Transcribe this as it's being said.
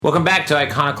Welcome back to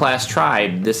Iconoclast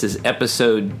Tribe. This is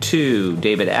episode 2,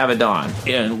 David Avedon,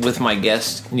 and with my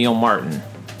guest, Neil Martin.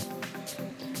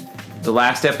 The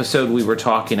last episode we were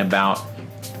talking about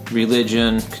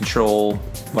religion, control,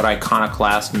 what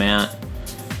iconoclast meant,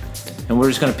 and we're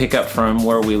just going to pick up from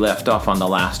where we left off on the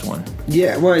last one.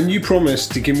 Yeah, well, and you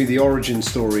promised to give me the origin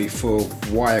story for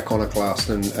why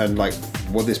iconoclast and like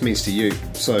what this means to you.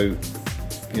 So,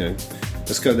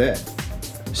 let's go there.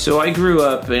 So I grew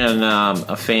up in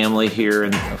a family here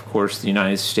in, of course, the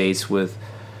United States with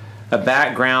a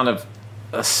background of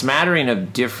a smattering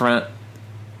of different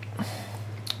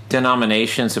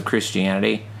denominations of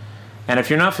Christianity. And if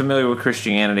you're not familiar with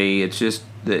Christianity, it's just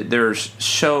that there's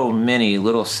so many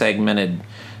little segmented,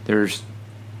 there's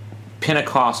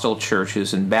Pentecostal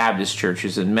churches and Baptist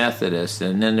churches and Methodist,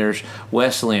 and then there's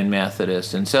Wesleyan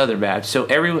Methodist and Southern Baptist. So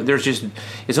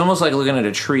it's almost like looking at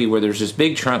a tree where there's this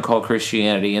big trunk called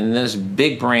Christianity, and this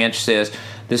big branch says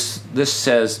this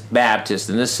says Baptist,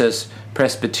 and this says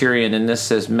Presbyterian, and this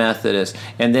says Methodist,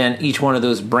 and then each one of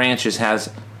those branches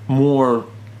has more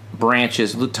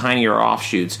branches, tinier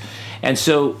offshoots. And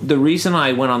so the reason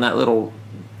I went on that little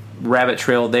rabbit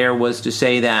trail there was to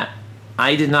say that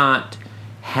I did not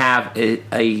have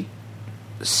a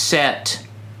set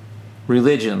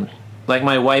religion. Like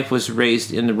my wife was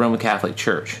raised in the Roman Catholic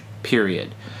Church,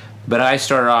 period. But I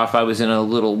was in a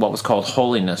little, what was called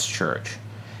Holiness Church.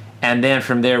 And then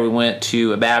from there we went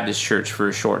to a Baptist church for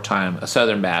a short time, a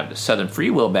Southern Baptist, Southern Free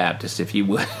Will Baptist, if you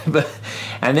would.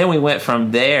 And then we went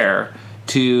from there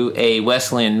to a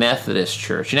Wesleyan Methodist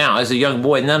church. Now, as a young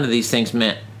boy, none of these things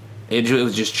meant, it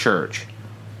was just church.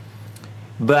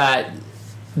 But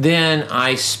then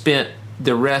I spent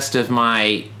the rest of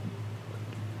my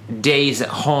days at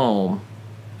home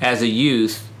as a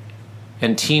youth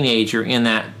and teenager in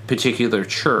that particular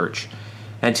church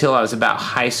until I was about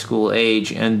high school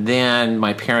age, and then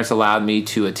my parents allowed me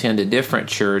to attend a different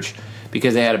church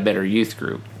because they had a better youth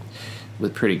group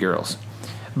with pretty girls.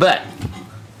 But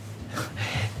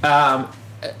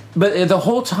the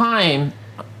whole time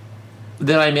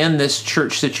that I'm in this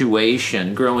church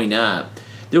situation growing up,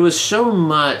 there was so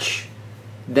much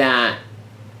that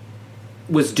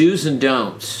was do's and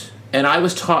don'ts, and I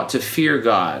was taught to fear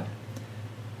God.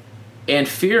 And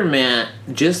fear meant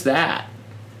just that.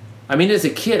 I mean, as a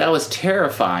kid, I was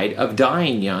terrified of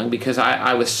dying young because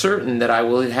I was certain that I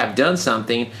would have done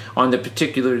something on the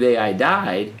particular day I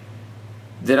died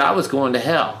that I was going to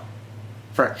hell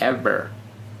forever.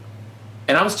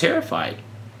 And I was terrified.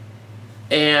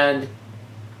 And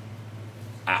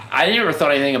I never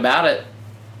thought anything about it,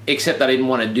 except that I didn't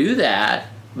want to do that.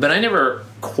 But I never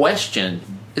questioned,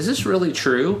 is this really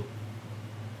true?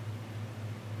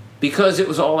 Because it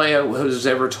was all I was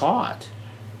ever taught.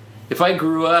 If I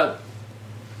grew up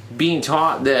being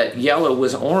taught that yellow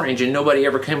was orange and nobody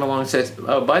ever came along and said,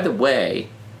 oh, by the way,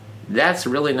 that's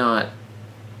really not,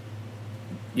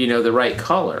 the right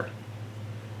color.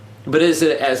 But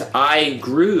as I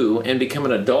grew and became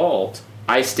an adult,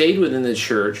 I stayed within the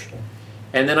church.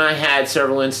 And then I had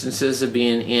several instances of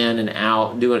being in and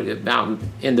out, out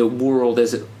in the world,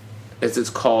 as it's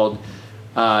called,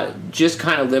 just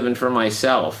kind of living for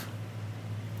myself.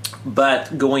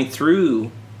 But going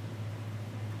through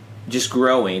just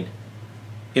growing,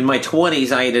 in my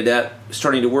 20s, I ended up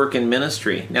starting to work in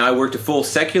ministry. Now, I worked a full-time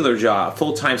secular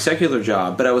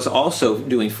job, but I was also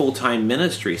doing full-time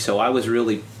ministry, so I was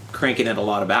really cranking in a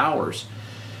lot of hours.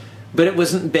 But it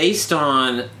wasn't based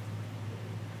on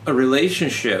a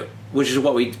relationship, which is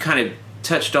what we kind of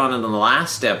touched on in the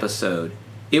last episode.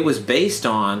 It was based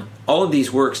on all of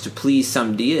these works to please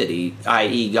some deity,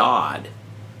 i.e. God.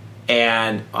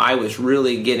 And I was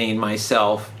really getting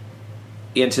myself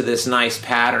into this nice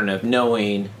pattern of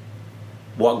knowing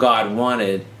what God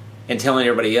wanted and telling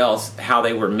everybody else how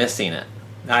they were missing it.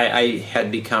 I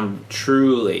had become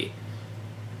truly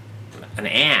an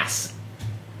ass.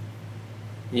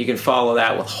 You can follow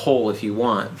that with whole if you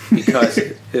want,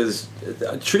 because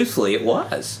truthfully it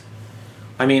was.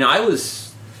 I mean, I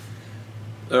was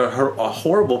a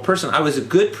horrible person. I was a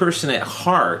good person at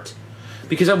heart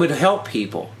because I would help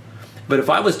people. But if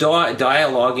I was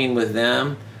dialoguing with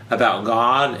them about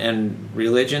God and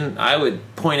religion, I would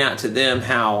point out to them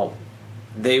how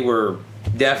they were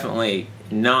definitely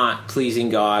not pleasing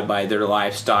God by their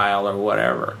lifestyle or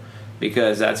whatever,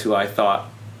 because that's who I thought,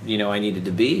 I needed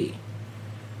to be.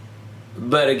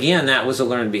 But again, that was a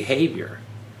learned behavior.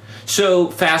 So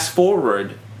fast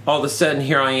forward, all of a sudden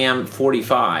here I am,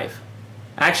 45.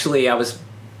 Actually, I would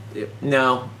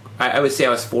say I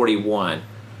was 41.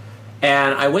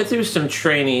 And I went through some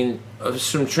training,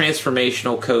 some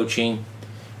transformational coaching,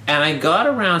 and I got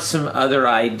around some other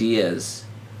ideas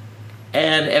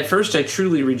And at first I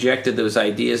truly rejected those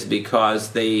ideas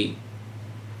because they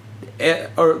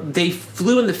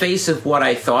flew in the face of what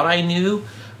I thought I knew,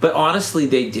 but honestly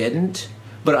they didn't.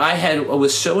 But I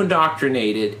was so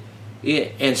indoctrinated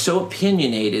and so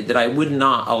opinionated that I would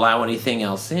not allow anything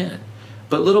else in.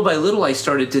 But little by little I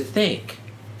started to think,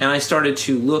 and I started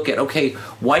to look at, okay,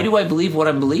 why do I believe what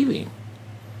I'm believing?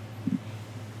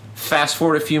 Fast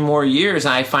forward a few more years,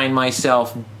 I find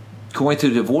myself going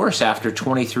through divorce after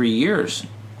 23 years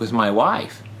with my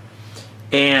wife.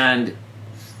 And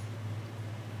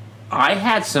I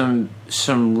had some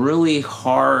really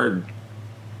hard,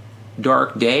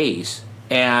 dark days.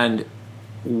 And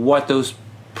what those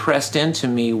pressed into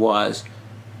me was,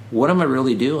 what am I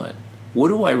really doing? What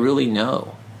do I really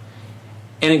know?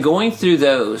 And in going through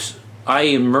those, I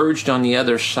emerged on the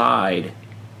other side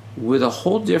with a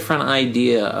whole different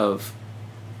idea of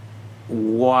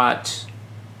what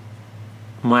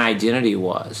my identity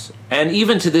was. And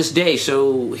even to this day,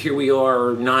 so here we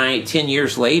are 10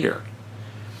 years later,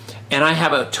 and I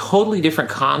have a totally different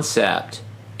concept,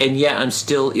 and yet I'm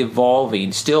still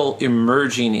evolving, still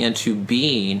emerging into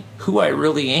being who I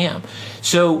really am.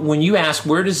 So when you ask,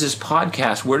 where does this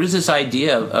podcast, where does this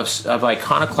idea of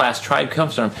Iconoclast Tribe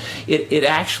come from, it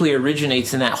actually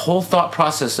originates in that whole thought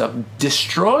process of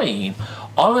destroying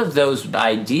all of those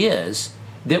ideas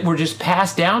that were just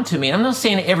passed down to me. And I'm not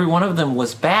saying every one of them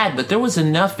was bad, but there was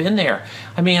enough in there.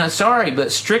 I mean, I'm sorry,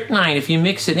 but strychnine, if you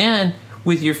mix it in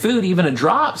with your food, even a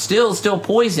drop, still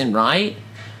poison, right?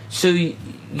 So, you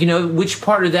know, which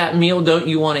part of that meal don't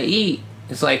you want to eat?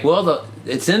 It's like, well,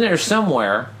 it's in there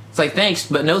somewhere. It's like, thanks,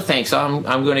 but no thanks. I'm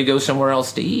going to go somewhere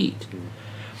else to eat.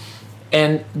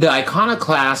 And the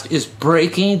Iconoclast is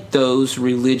breaking those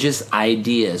religious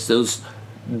ideas, those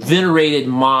venerated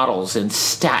models and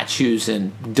statues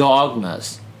and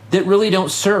dogmas that really don't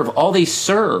serve. All they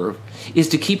serve is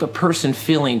to keep a person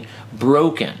feeling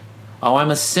broken. Oh,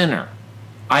 I'm a sinner.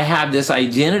 I have this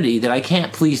identity that I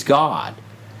can't please God.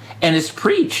 And it's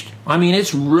preached. I mean,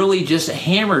 it's really just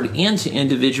hammered into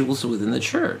individuals within the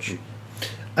church.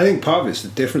 I think part of it's the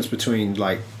difference between,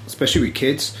 like, especially with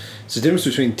kids, it's the difference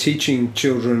between teaching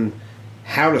children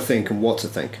how to think and what to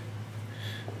think.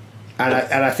 And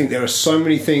I think there are so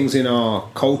many things in our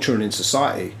culture and in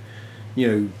society, you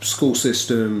know, school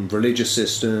system, religious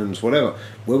systems, whatever,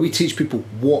 where we teach people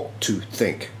what to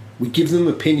think. We give them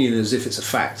opinion as if it's a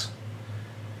fact.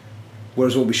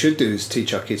 Whereas what we should do is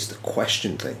teach our kids to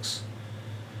question things.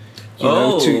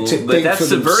 To think for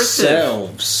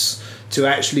themselves, to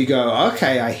actually go,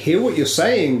 okay, I hear what you're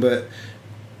saying, but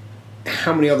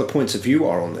how many other points of view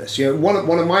are on this? You know,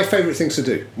 one of my favourite things to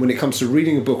do when it comes to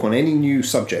reading a book on any new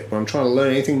subject, when I'm trying to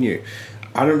learn anything new,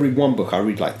 I don't read one book, I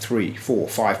read like 3, 4,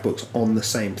 5 books on the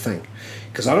same thing.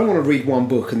 Because I don't want to read one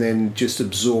book and then just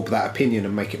absorb that opinion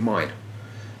and make it mine.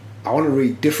 I want to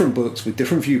read different books with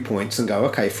different viewpoints and go,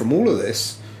 okay, from all of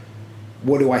this,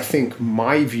 what do I think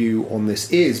my view on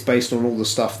this is based on all the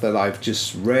stuff that I've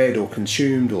just read or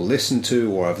consumed or listened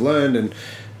to or I've learned, and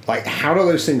like, how do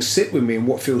those things sit with me and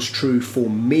what feels true for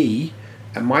me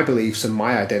and my beliefs and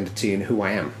my identity and who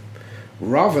I am?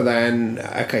 Rather than,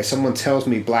 okay, someone tells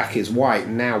me black is white,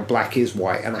 now black is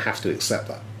white and I have to accept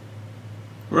that.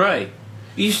 Right.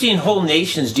 You've seen whole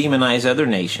nations demonize other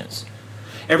nations.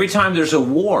 Every time there's a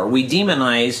war, we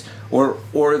demonize or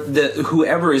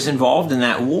whoever is involved in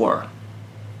that war.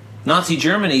 Nazi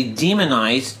Germany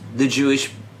demonized the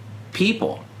Jewish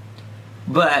people.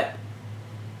 But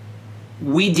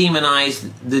we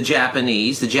demonized the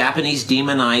Japanese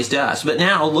demonized us. But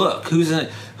now look,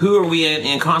 who are we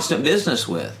in constant business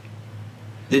with?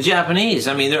 The Japanese.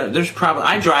 I mean, there's probably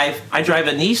I drive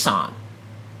a Nissan.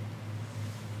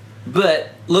 But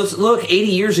let's look,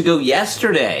 80 years ago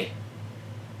yesterday,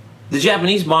 the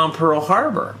Japanese bombed Pearl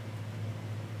Harbor.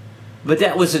 But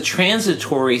that was a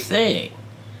transitory thing.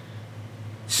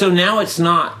 So now it's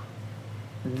not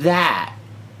that.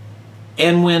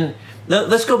 And when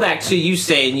let's go back to you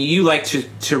saying you like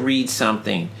to read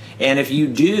something. And if you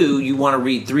do, you want to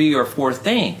read 3 or 4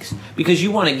 things. Because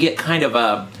you want to get kind of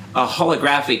a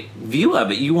holographic view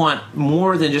of it. You want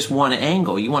more than just one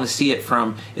angle. You want to see it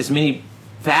from as many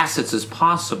facets as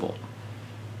possible.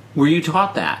 Were you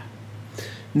taught that?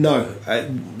 No.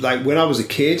 Like when I was a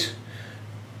kid,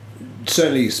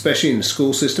 certainly, especially in the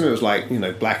school system, it was like, you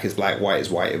know, black is black, white is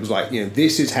white. It was like, you know,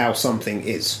 this is how something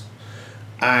is.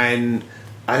 And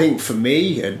I think for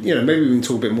me, and, you know, maybe we can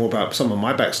talk a bit more about some of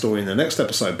my backstory in the next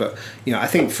episode, but, you know, I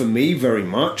think for me very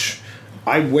much,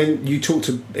 you talked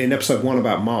in episode 1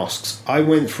 about masks. I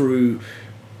went through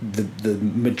the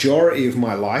majority of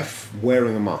my life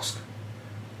wearing a mask.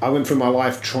 I went through my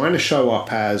life trying to show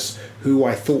up as who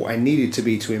I thought I needed to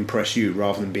be to impress you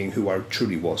rather than being who I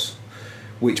truly was,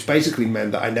 which basically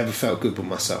meant that I never felt good with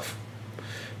myself.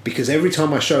 Because every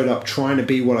time I showed up trying to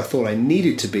be what I thought I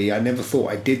needed to be, I never thought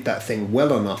I did that thing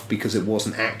well enough because it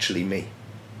wasn't actually me.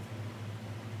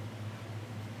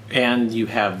 And you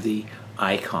have the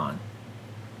icon.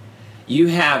 You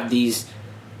have these,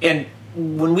 and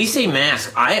when we say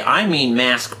mask, I mean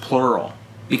mask plural,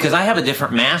 because I have a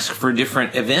different mask for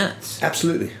different events.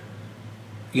 Absolutely.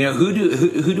 You know,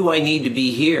 who do I need to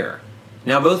be here?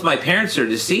 Now, both my parents are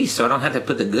deceased, so I don't have to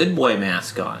put the good boy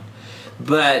mask on.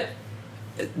 But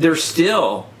there's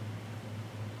still,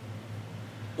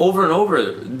 over and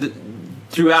over,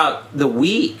 throughout the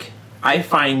week, I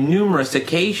find numerous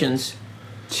occasions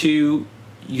to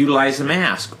utilize a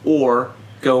mask or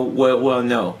go, well,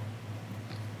 no,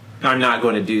 I'm not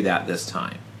going to do that this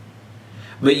time.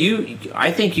 But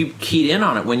I think you keyed in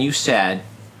on it when you said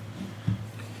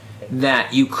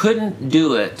that you couldn't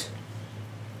do it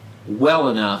well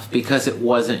enough because it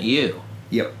wasn't you.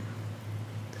 Yep.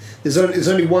 There's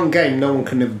only one game no one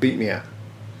can ever beat me at,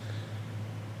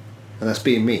 and that's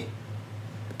being me.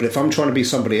 But if I'm trying to be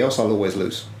somebody else, I'll always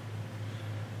lose.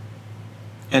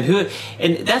 And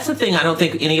that's the thing I don't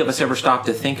think any of us ever stop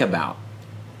to think about,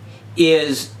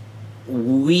 is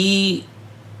we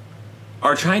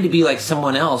are trying to be like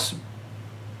someone else,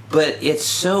 but it's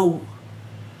so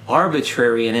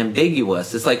arbitrary and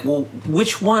ambiguous. It's like, well,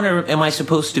 which one am I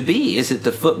supposed to be? Is it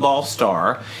the football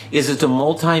star? Is it the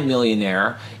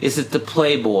multimillionaire? Is it the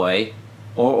playboy?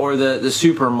 Or the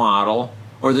supermodel?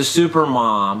 Or the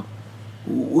supermom?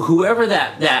 Whoever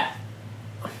that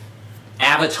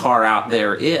avatar out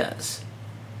there is.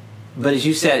 But as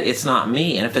you said, it's not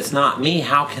me. And if it's not me,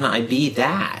 how can I be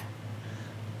that?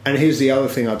 And here's the other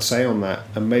thing I'd say on that,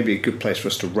 and maybe a good place for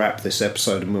us to wrap this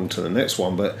episode and move to the next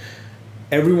one, but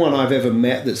everyone I've ever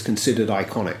met that's considered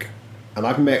iconic, and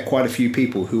I've met quite a few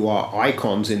people who are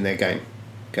icons in their game,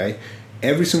 okay?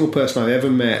 Every single person I've ever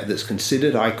met that's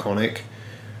considered iconic,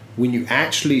 when you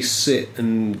actually sit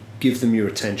and give them your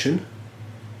attention,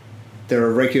 they're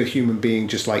a regular human being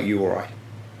just like you or I.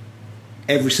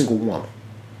 Every single one.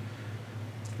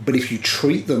 But if you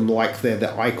treat them like they're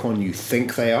the icon you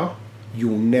think they are,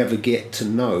 you'll never get to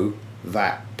know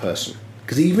that person.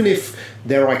 Because even if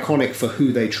they're iconic for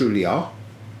who they truly are,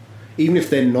 even if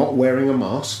they're not wearing a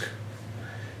mask,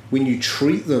 when you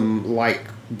treat them like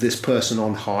this person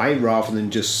on high rather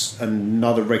than just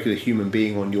another regular human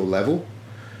being on your level,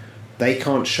 they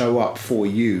can't show up for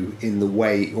you in the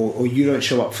way, or you don't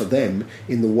show up for them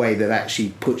in the way that actually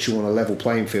puts you on a level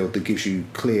playing field that gives you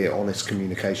clear, honest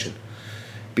communication.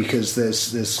 Because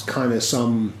there's kind of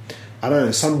some, I don't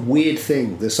know, some weird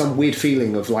thing. There's some weird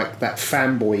feeling of like that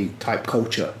fanboy type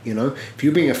culture, you know? If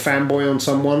you're being a fanboy on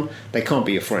someone, they can't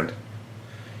be your friend.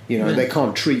 You know, They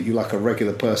can't treat you like a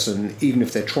regular person, even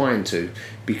if they're trying to,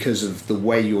 because of the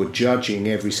way you're judging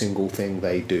every single thing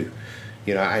they do.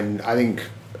 You know, and I think,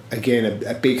 again,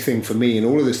 a big thing for me in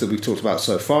all of this that we've talked about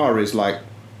so far is like,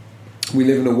 we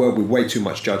live in a world with way too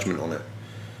much judgment on it.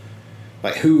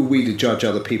 Like, who are we to judge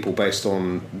other people based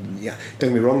on, yeah,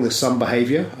 don't get me wrong, there's some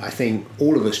behaviour. I think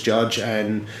all of us judge,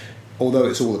 and although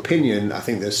it's all opinion, I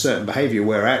think there's certain behaviour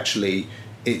where actually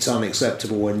it's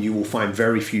unacceptable, and you will find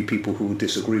very few people who will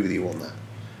disagree with you on that.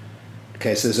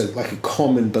 Okay, so there's a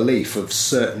common belief of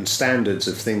certain standards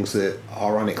of things that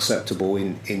are unacceptable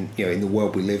in the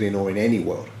world we live in, or in any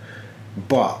world.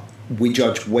 But we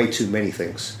judge way too many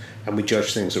things. And we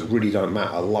judge things that really don't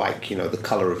matter, like, you know, the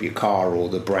colour of your car or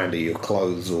the brand of your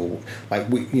clothes, or like,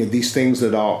 these things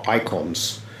that are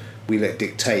icons, we let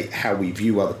dictate how we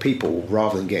view other people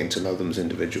rather than getting to know them as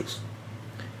individuals.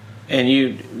 And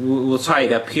we'll tie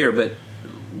it up here, but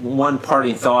one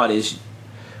parting thought is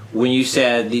when you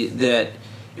said that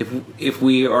if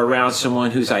we are around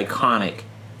someone who's iconic,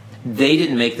 they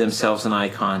didn't make themselves an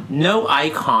icon. No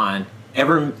icon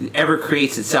ever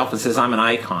creates itself and says, I'm an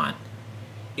icon.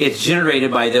 It's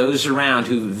generated by those around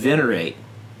who venerate,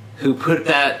 who put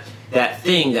that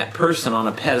thing, that person on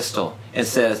a pedestal and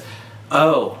says,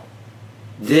 oh,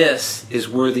 this is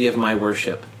worthy of my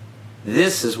worship.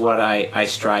 This is what I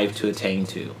strive to attain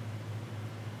to.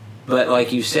 But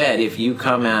like you said, if you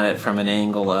come at it from an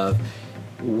angle of,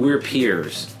 we're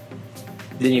peers,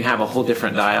 then you have a whole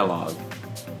different dialogue.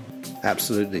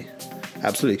 Absolutely.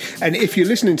 Absolutely. And if you're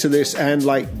listening to this and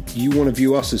like you want to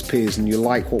view us as peers and you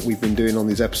like what we've been doing on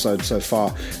these episodes so far,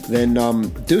 then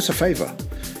do us a favor.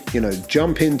 You know,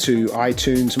 jump into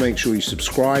iTunes, make sure you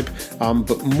subscribe.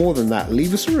 But more than that,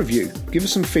 leave us a review. Give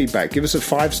us some feedback. Give us a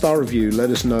 5-star review. Let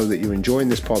us know that you're enjoying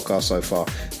this podcast so far.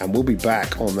 And we'll be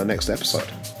back on the next episode.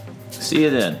 See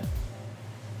you then.